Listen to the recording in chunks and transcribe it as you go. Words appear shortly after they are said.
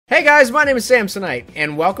Hey guys, my name is Samsonite,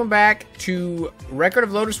 and welcome back to Record of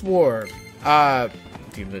Lodoss War.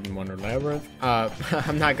 Deep Hidden Wonder Labyrinth.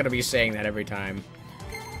 I'm not gonna be saying that every time.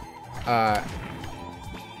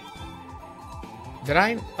 Did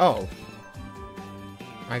I? Oh.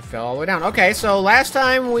 I fell all the way down. Okay, so last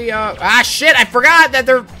time we, shit, I forgot that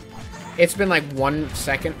there... It's been like 1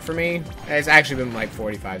 second for me. It's actually been like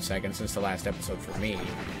 45 seconds since the last episode for me.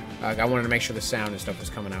 I wanted to make sure the sound and stuff was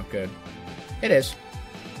coming out good. It is.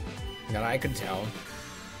 That I could tell.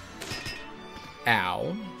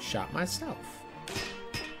 Ow. Shot myself.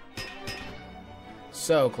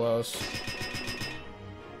 So close.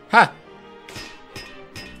 Ha!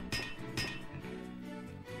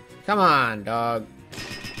 Come on, dog.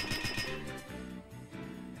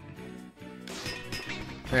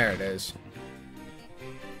 There it is.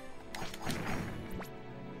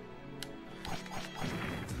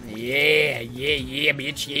 Yeah,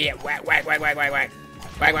 bitch, yeah. Whack, whack, whack, whack, whack, whack.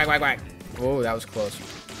 Whack, whack, whack, whack. Oh, that was close.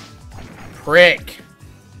 Prick.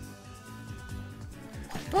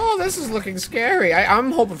 Oh, this is looking scary.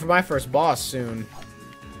 I'm hoping for my first boss soon.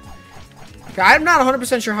 I'm not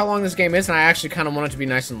 100% sure how long this game is, and I actually kind of want it to be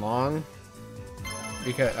nice and long.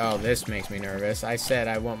 Because, oh, this makes me nervous. I said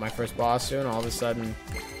I want my first boss soon. All of a sudden,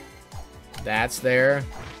 that's there.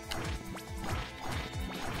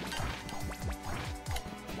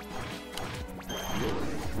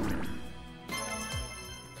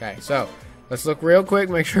 Okay, so let's look real quick,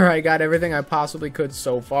 make sure I got everything I possibly could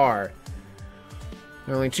so far.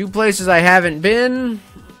 There are only 2 places I haven't been.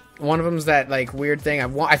 One of them's that like weird thing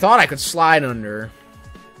I thought I could slide under.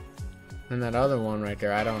 And that other one right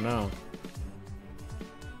there, I don't know.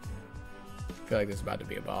 I feel like this is about to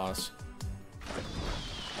be a boss.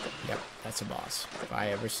 Yep, that's a boss. If I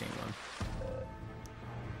ever seen one.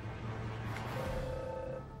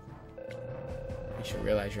 You should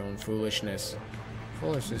realize your own foolishness.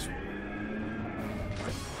 Foolishness.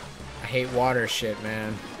 I hate water shit,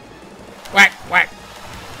 man. Whack, whack.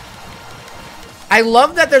 I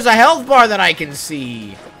love that there's a health bar that I can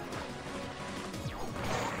see.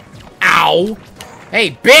 Ow.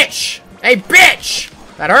 Hey, bitch. Hey, bitch.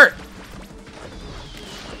 That hurt.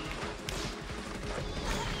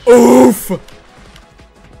 Oof.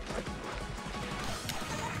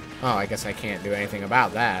 Oh, I guess I can't do anything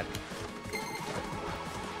about that.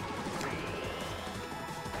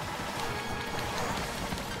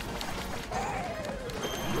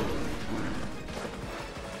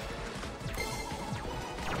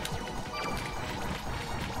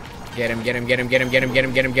 Get him, get him, get him, get him, get him, get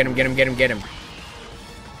him, get him, get him, get him, get him, get him.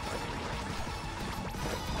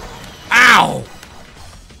 Ow!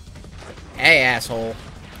 Hey, asshole.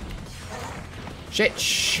 Shit,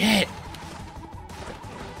 shit.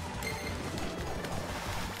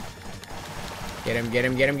 Get him, get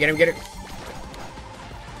him, get him, get him, get him.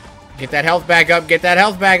 Get that health back up, get that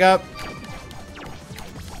health back up.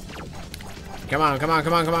 Come on, come on,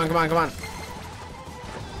 come on, come on, come on, come on.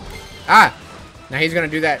 Ah! Now he's gonna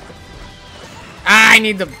do that. I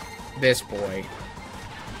need this boy.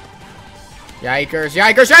 Yikers,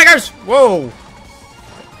 yikers, yikers! Whoa!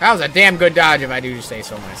 That was a damn good dodge if I do say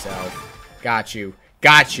so myself. Got you.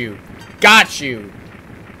 Got you. Got you!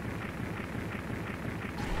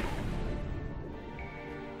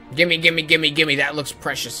 Gimme, gimme, gimme, gimme. That looks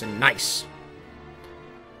precious and nice.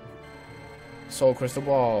 Soul crystal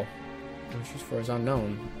ball. Choose for is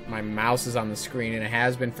unknown. My mouse is on the screen and it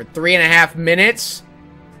has been for 3.5 minutes.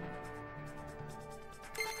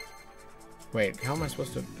 Wait, how am I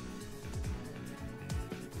supposed to?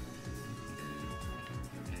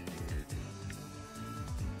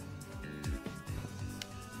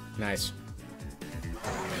 Nice.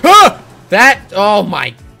 Ah! That, oh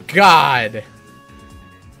my god.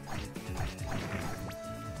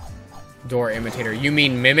 Door imitator. You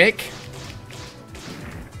mean mimic?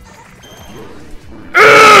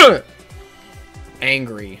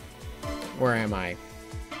 Angry. Where am I?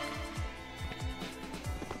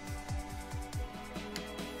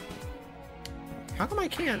 How come I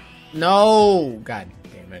can't? No! God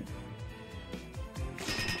damn it.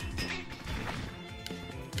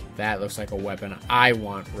 That looks like a weapon I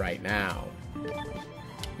want right now.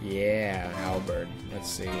 Yeah, halberd.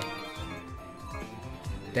 Let's see.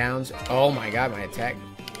 Downs. Oh my god, my attack.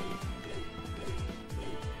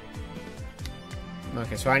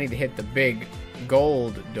 Okay, so I need to hit the big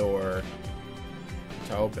gold door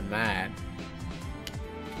to open that.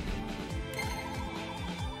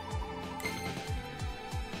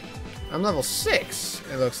 I'm level 6,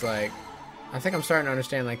 it looks like. I think I'm starting to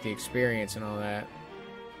understand, like, the experience and all that.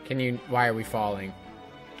 Can you... Why are we falling?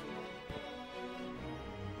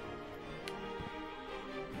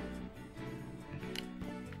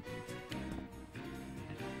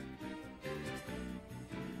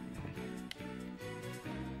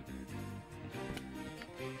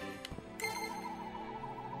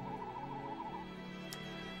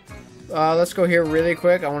 let's go here really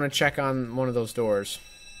quick. I want to check on one of those doors.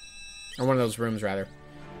 Or one of those rooms, rather.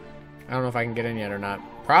 I don't know if I can get in yet or not.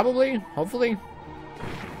 Probably. Hopefully.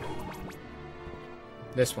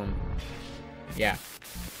 This one. Yeah.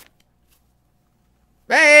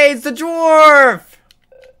 Hey, it's the dwarf!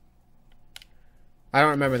 I don't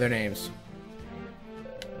remember their names.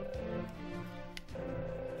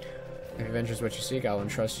 If adventure is what you seek, I'll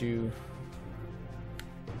entrust you.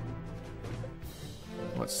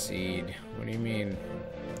 What seed? What do you mean?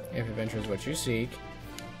 If adventure is what you seek.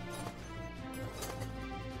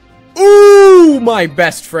 Ooh, my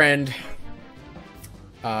best friend.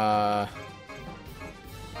 Don't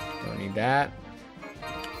need that.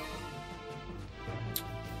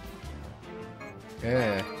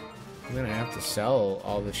 Yeah, I'm gonna have to sell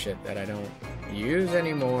all the shit that I don't use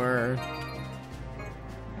anymore.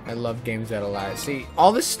 I love games that allow. See,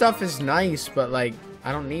 all this stuff is nice, but like,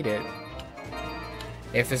 I don't need it.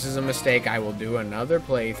 If this is a mistake, I will do another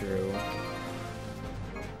playthrough.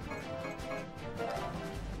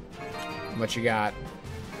 What you got?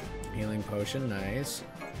 Healing potion, nice.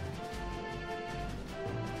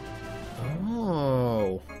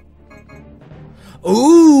 Oh.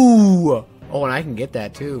 Ooh! Oh, and I can get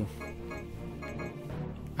that too.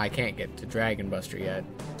 I can't get to Dragon Buster yet.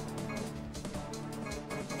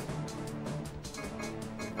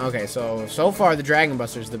 Okay, so far the Dragon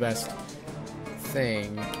Buster is the best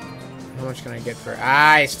thing. How much can I get for...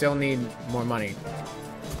 I still need more money.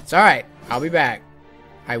 It's alright. I'll be back.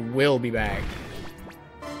 I will be back.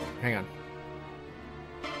 Hang on.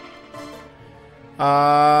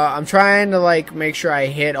 I'm trying to, like, make sure I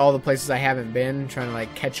hit all the places I haven't been. Trying to,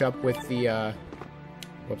 like, catch up with the,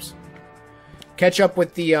 whoops. Catch up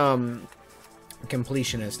with the,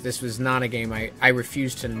 completionist. This was not a game I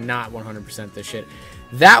refuse to not 100% this shit.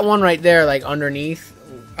 That one right there, like, underneath,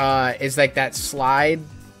 is, like, that slide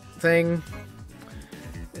thing.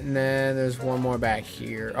 And then there's one more back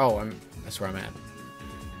here. Oh, that's where I'm at.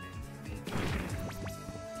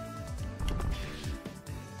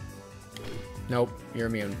 Nope, you're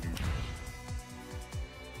immune.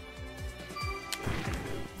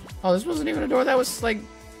 Oh, this wasn't even a door. That was like...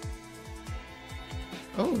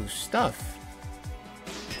 Oh, stuff.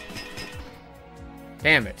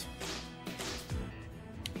 Damn it.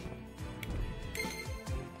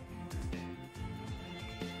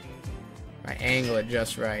 I angle it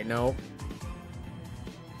just right. Nope.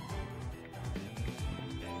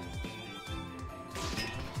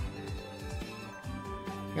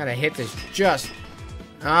 Gotta hit this just...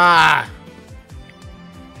 Ah!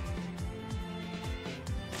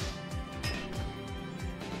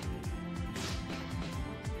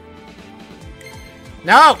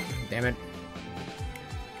 No! Damn it.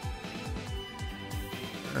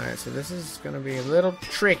 Alright, so this is gonna be a little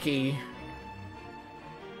tricky.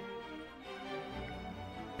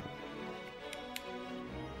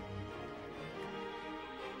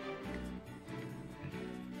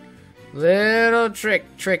 Little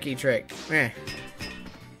tricky trick. Eh.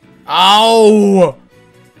 Oh!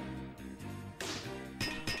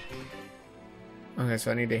 Okay,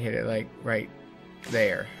 so I need to hit it like right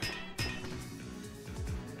there.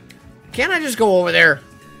 Can't I just go over there?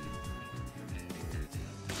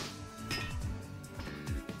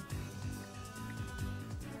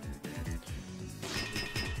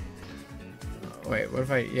 Wait, what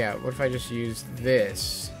if I just use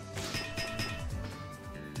this?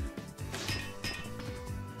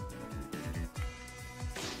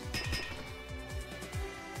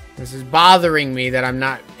 This is bothering me that I'm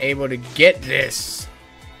not able to get this.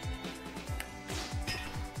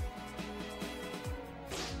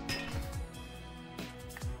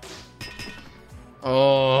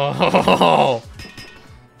 Oh.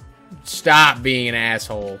 Stop being an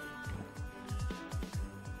asshole.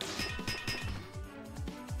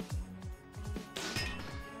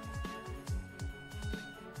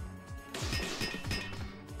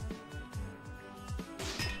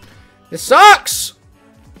 This sucks!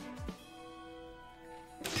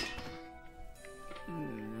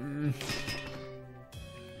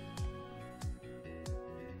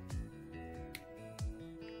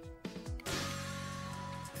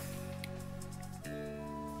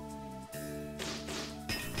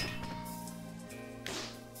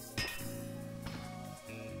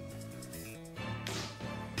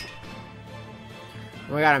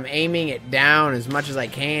 Oh my god, I'm aiming it down as much as I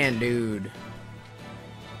can, dude.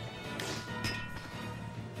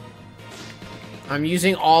 I'm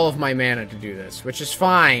using all of my mana to do this, which is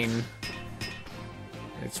fine.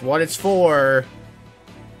 It's what it's for.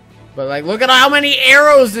 But, like, look at how many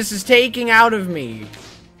arrows this is taking out of me.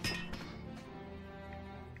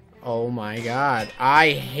 Oh my god.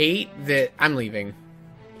 I hate that. I'm leaving.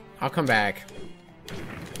 I'll come back.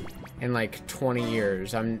 In like 20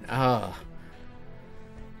 years.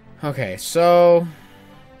 Okay, so...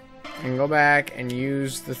 I can go back and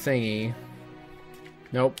use the thingy.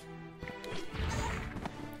 Nope.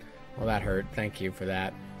 Well, that hurt. Thank you for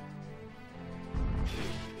that.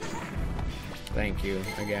 Thank you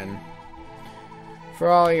again. For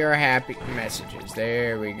all your happy messages.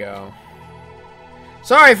 There we go.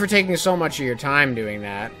 Sorry for taking so much of your time doing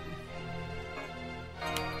that.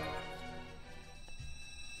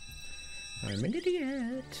 I'm an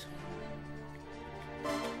idiot.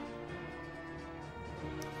 So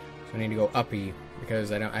I need to go uppy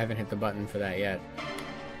because I haven't hit the button for that yet.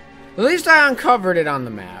 At least I uncovered it on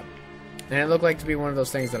the map. And it looked like to be one of those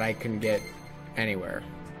things that I can get anywhere.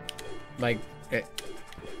 Like,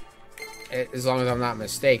 as long as I'm not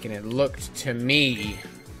mistaken, it looked to me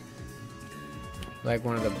like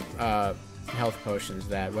one of the health potions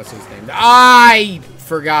that... What's his name? I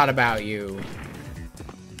forgot about you.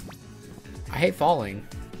 I hate falling.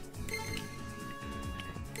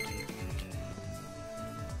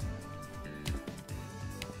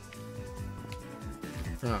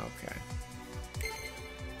 Oh, okay.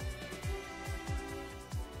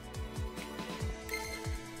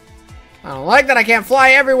 I don't like that I can't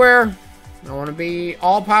fly everywhere. I want to be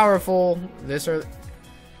all-powerful. This or...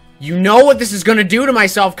 You know what this is going to do to my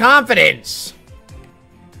self-confidence.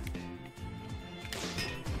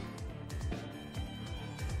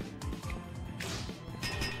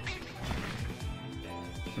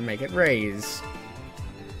 Make it raise.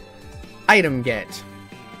 Item get.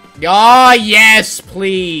 Oh, yes,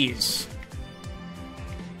 please.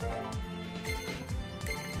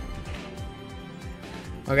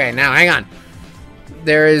 Okay, now, hang on.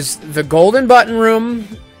 There is the golden button room,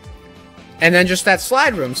 and then just that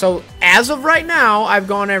slide room. So, as of right now, I've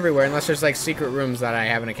gone everywhere, unless there's, like, secret rooms that I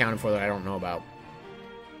haven't accounted for that I don't know about.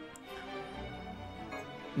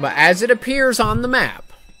 But as it appears on the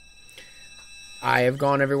map, I have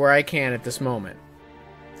gone everywhere I can at this moment.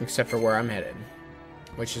 Except for where I'm headed.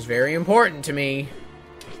 Which is very important to me.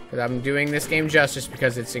 Because I'm doing this game justice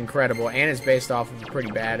because it's incredible. And it's based off of a pretty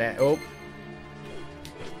bad... Oh.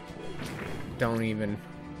 Don't even...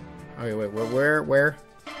 Okay, wait. Where?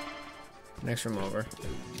 Next room over.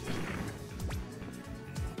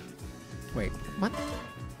 Wait. What?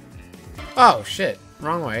 Oh, shit.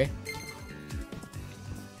 Wrong way.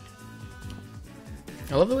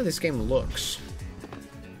 I love the way this game looks.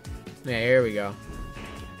 Yeah, here we go.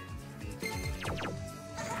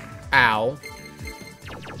 Ow.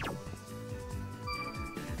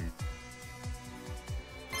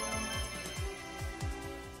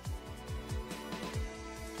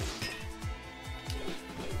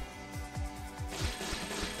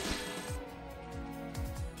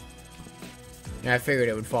 Yeah, I figured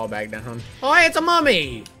it would fall back down. Oh, hey, it's a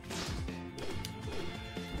mummy!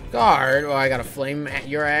 Guard? Oh, I gotta flame at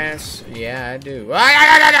your ass? Yeah, I do.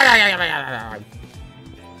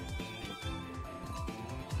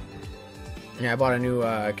 Yeah, I bought a new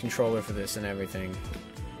controller for this and everything.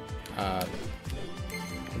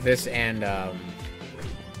 This and I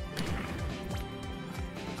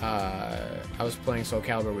was playing Soul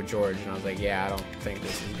Calibur with George, and I was like, yeah, I don't think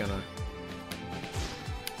this is gonna...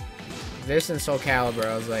 This and Soul Calibur,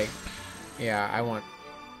 I was like, yeah, I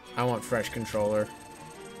want fresh controller.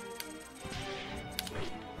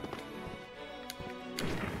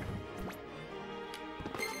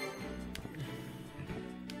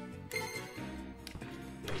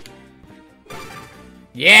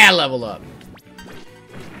 Yeah, level up.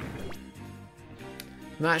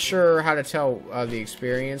 Not sure how to tell the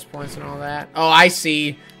experience points and all that. Oh, I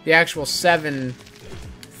see. The actual 7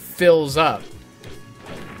 fills up.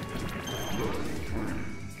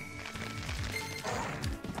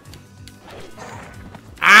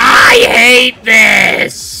 I hate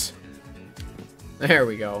this! There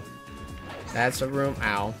we go. That's a room.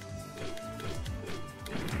 Ow.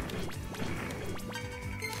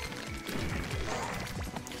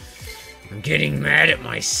 I'm getting mad at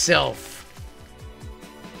myself.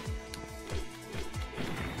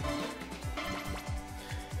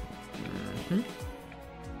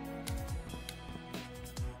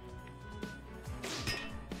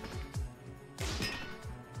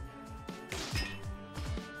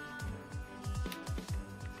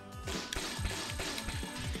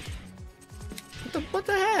 What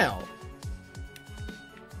the hell?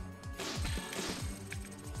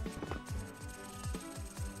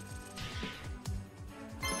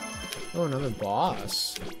 Oh, another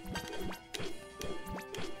boss.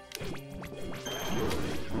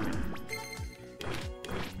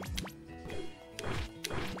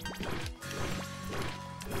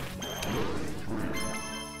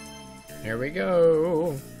 Here we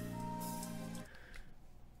go.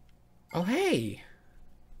 Oh, hey.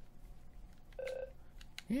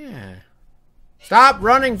 Yeah. Stop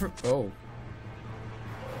running from... Oh.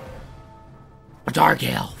 A dark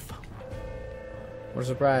elf. What a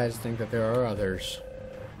surprise to think that there are others.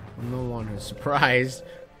 I'm the one who's surprised.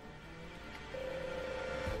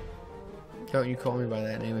 Don't you call me by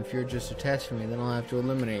that name. If you're just a test for me, then I'll have to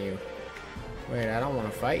eliminate you. Wait, I don't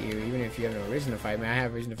want to fight you, even if you have no reason to fight me. I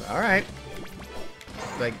have reason to fight. Alright.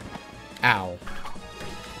 Like, ow.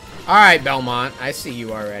 Alright, Belmont. I see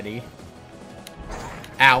you already.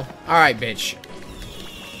 Ow. Alright, bitch.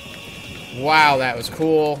 Wow, that was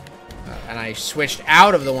cool. And I switched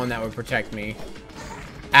out of the one that would protect me.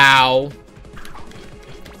 Ow.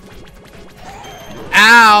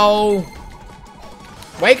 Ow!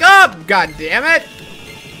 Wake up! God damn it!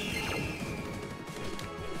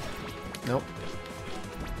 Nope.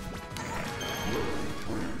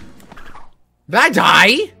 Did I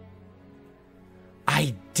die?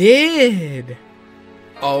 I did!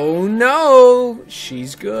 Oh no!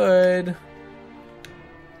 She's good.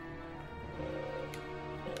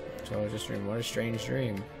 So I was just dreaming. What a strange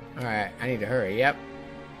dream. Alright, I need to hurry. Yep.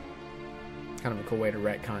 Kind of a cool way to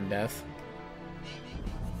retcon death.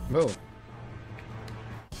 Move.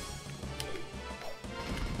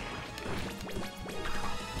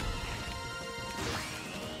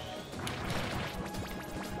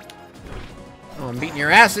 Oh, I'm beating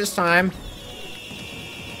your ass this time.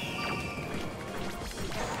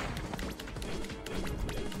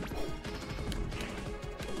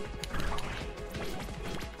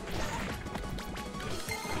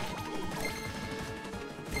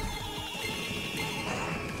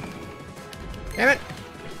 Damn it.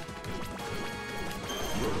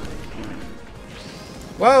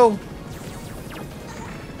 Whoa.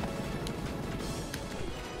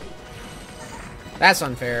 That's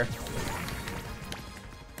unfair.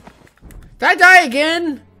 Did I die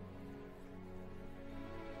again?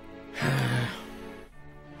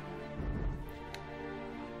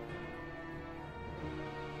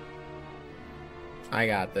 I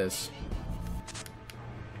got this.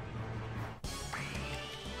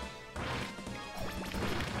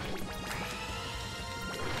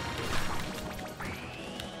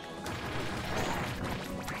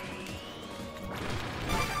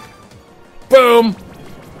 Boom!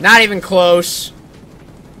 Not even close.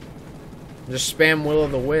 Just spam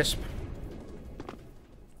Will-o'-the-Wisp.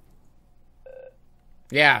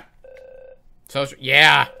 Yeah. So,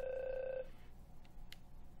 yeah.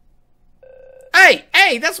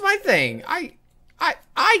 Hey, that's my thing. I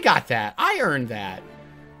got that. I earned that.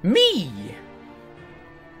 Me.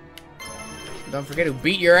 Don't forget who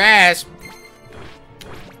beat your ass.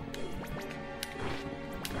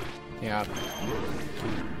 Yeah.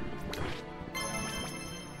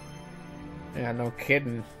 Yeah, no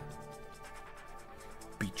kidding.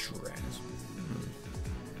 Beat your ass.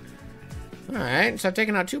 Alright, so I've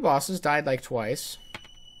taken out 2 bosses, died like twice.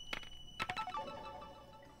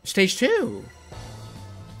 Stage 2.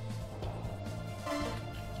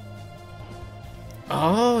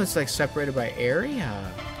 Oh, it's like separated by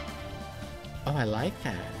area. Oh, I like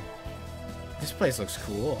that. This place looks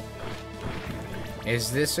cool. Is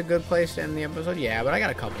this a good place to end the episode? Yeah, but I got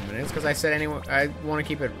a couple minutes because I said anyway. I want to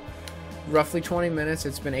keep it roughly 20 minutes.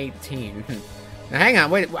 It's been 18. Now, hang on.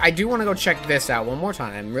 Wait, I do want to go check this out one more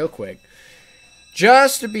time, real quick.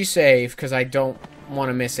 Just to be safe, because I don't want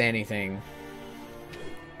to miss anything.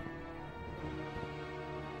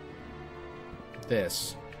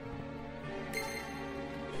 This.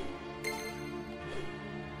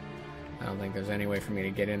 I don't think there's any way for me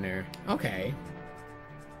to get in there. Okay.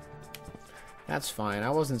 That's fine.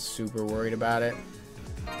 I wasn't super worried about it.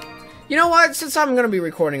 You know what? Since I'm going to be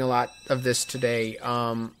recording a lot of this today,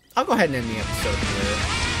 I'll go ahead and end the episode here.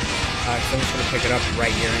 So I'm just going to pick it up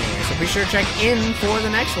right here anyway. So be sure to check in for the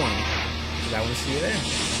next one. 'Cause I want to see you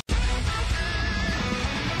there.